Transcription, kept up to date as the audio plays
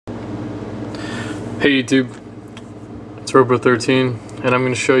Hey YouTube, it's Robo13 and I'm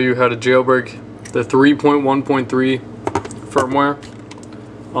going to show you how to jailbreak the 3.1.3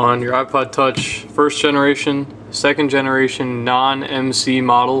 firmware on your iPod Touch first generation, second generation non-MC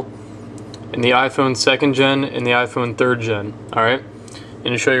model, and the iPhone second gen and the iPhone third gen. Alright, I'm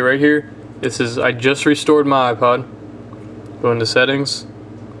going to show you right here. This is, I just restored my iPod. Go into settings,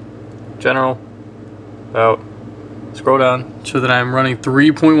 general, about, scroll down, so that I'm running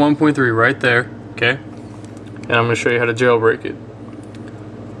 3.1.3 right there. Okay, and I'm going to show you how to jailbreak it.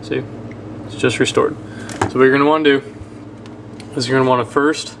 See, it's just restored. So what you're going to want to do is you're going to want to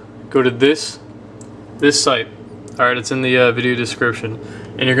first go to this site. Alright, it's in the video description.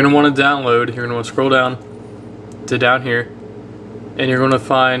 And you're going to want to download, you're going to want to scroll down to down here, and you're going to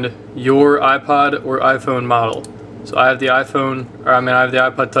find your iPod or iPhone model. So I have the iPhone, I have the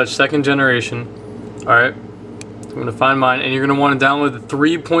iPod Touch second generation. Alright, I'm going to find mine, and you're going to want to download the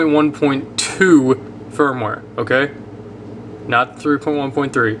 3.1.2 firmware, okay? Not the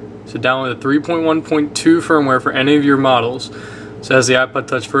 3.1.3. So download the 3.1.2 firmware for any of your models. So it has the iPod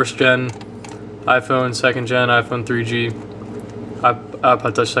Touch first gen, iPhone second gen, iPhone 3G,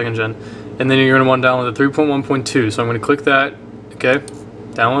 iPod Touch second gen. And then you're going to want to download the 3.1.2. So I'm going to click that, okay?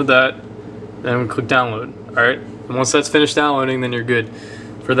 Download that, then I'm going to click download, alright? And once that's finished downloading, then you're good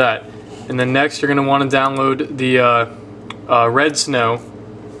for that. And then next, you're going to want to download the Red Snow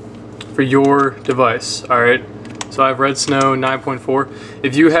for your device. Alright, so I have Red Snow 9.4.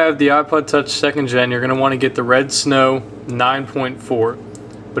 If you have the iPod Touch second gen, you're going to want to get the Red Snow 9.4.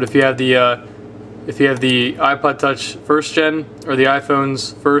 But if you have the iPod Touch first gen, or the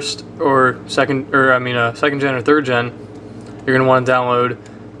iPhone's first or second, second gen or third gen, you're going to want to download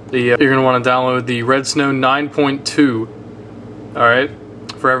the Red Snow 9.2. Alright,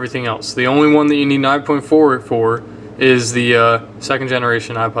 for everything else. The only one that you need 9.4 for is the second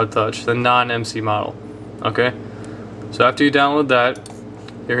generation iPod Touch, the non-MC model. Okay, so after you download that,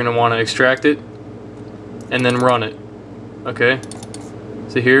 you're going to want to extract it and then run it. Okay,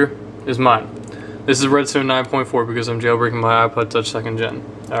 so here is mine. This is Redstone 9.4 because I'm jailbreaking my iPod Touch second gen.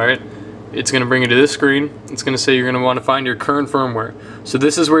 Alright, it's going to bring you to this screen. It's going to say you're going to want to find your current firmware. So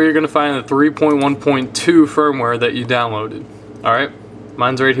this is where you're going to find the 3.1.2 firmware that you downloaded. Alright,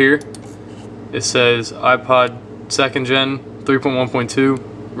 mine's right here. It says iPod second gen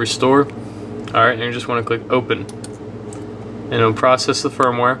 3.1.2 restore. Alright, and you just want to click open, and it'll process the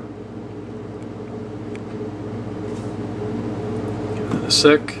firmware. Give it a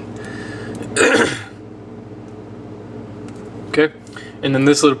sec. Okay, and then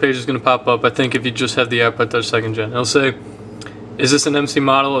this little page is going to pop up. I think if you just have the iPod Touch second gen, it'll say, is this an MC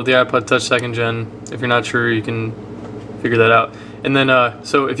model of the iPod Touch second gen? If you're not sure, you can figure that out. And then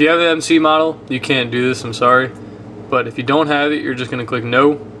so if you have the MC model, you can't do this, I'm sorry. But if you don't have it, you're just going to click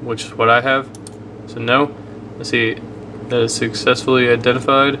no, which is what I have. So no. Let's see, that is successfully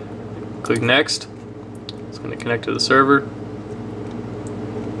identified. Click next. It's going to connect to the server.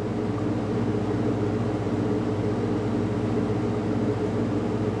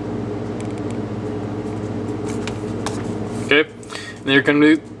 Okay, and then you're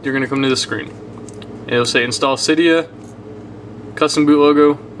going to come to the screen. And it'll say install Cydia, custom boot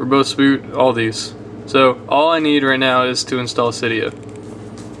logo, verbose boot, all these. So all I need right now is to install Cydia.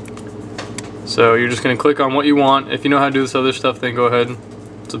 So you're just going to click on what you want. If you know how to do this other stuff, then go ahead.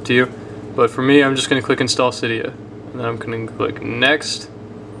 It's up to you. But for me, I'm just going to click install Cydia. And then I'm going to click next.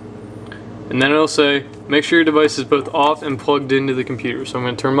 And then it'll say, make sure your device is both off and plugged into the computer. So I'm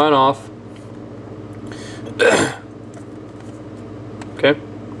going to turn mine off. Okay.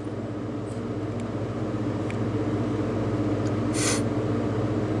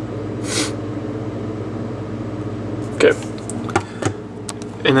 Okay,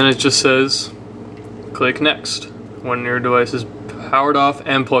 and then it just says click next when your device is powered off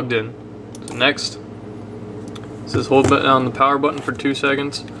and plugged in. So next, it says hold down the power button for 2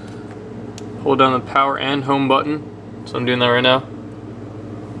 seconds, hold down the power and home button, so I'm doing that right now.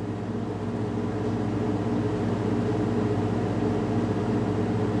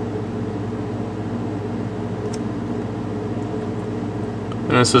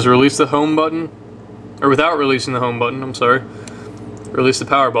 And it says release the home button, or without releasing the home button, I'm sorry. Release the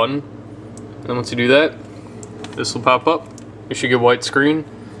power button. And once you do that, this will pop up. You should get a white screen,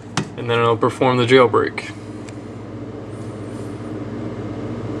 and then it'll perform the jailbreak.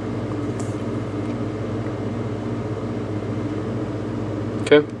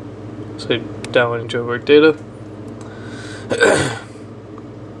 Okay, so downloading jailbreak data.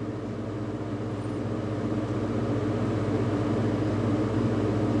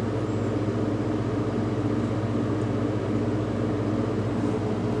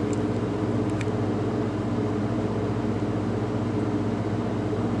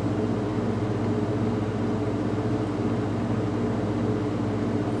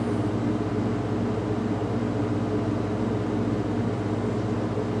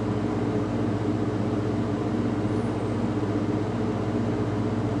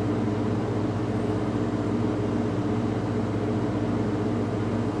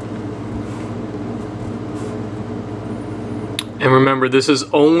 And remember, this is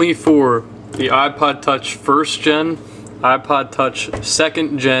only for the iPod Touch 1st gen, iPod Touch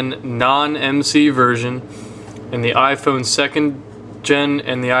 2nd gen non-MC version, and the iPhone 2nd gen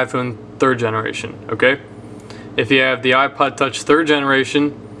and the iPhone 3rd generation, okay? If you have the iPod Touch 3rd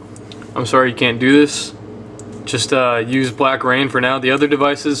generation, I'm sorry you can't do this. Just use Black Rain for now. The other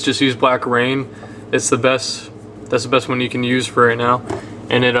devices, just use Black Rain. It's the best. That's the best one you can use for right now,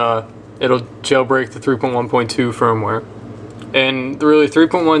 and it'll jailbreak the 3.1.2 firmware. And really,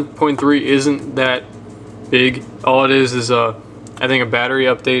 3.1.3 isn't that big. All it is I think a battery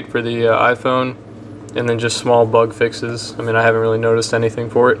update for the iPhone, and then just small bug fixes. I mean, I haven't really noticed anything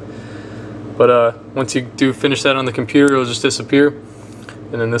for it. But once you do finish that on the computer, it'll just disappear,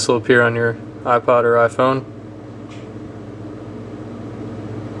 and then this will appear on your iPod or iPhone.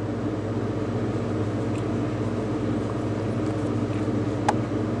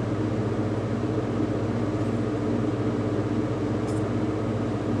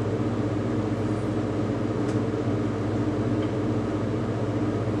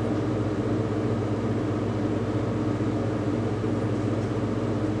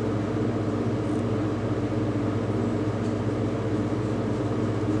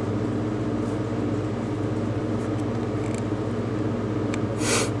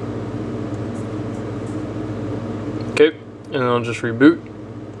 Okay, and then I'll just reboot.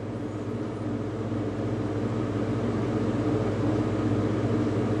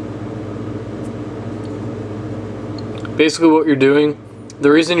 Basically what you're doing, the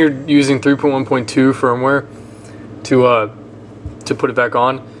reason you're using 3.1.2 firmware to put it back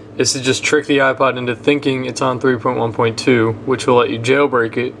on is to just trick the iPod into thinking it's on 3.1.2, which will let you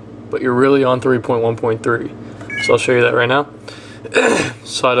jailbreak it, but you're really on 3.1.3. So I'll show you that right now.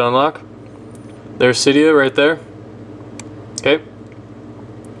 Slide to unlock. There's Cydia right there. Okay,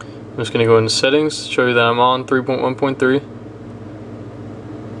 I'm just going to go into settings, show you that I'm on 3.1.3.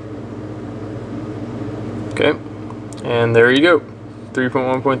 Okay, and there you go,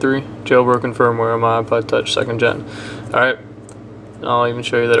 3.1.3 jailbroken firmware on my iPod Touch 2nd gen. Alright, I'll even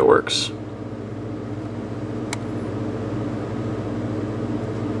show you that it works.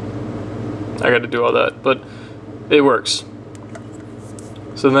 I got to do all that, but it works.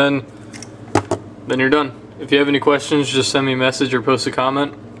 So then you're done. If you have any questions, just send me a message or post a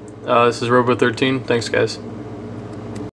comment. This is Robo13. Thanks, guys.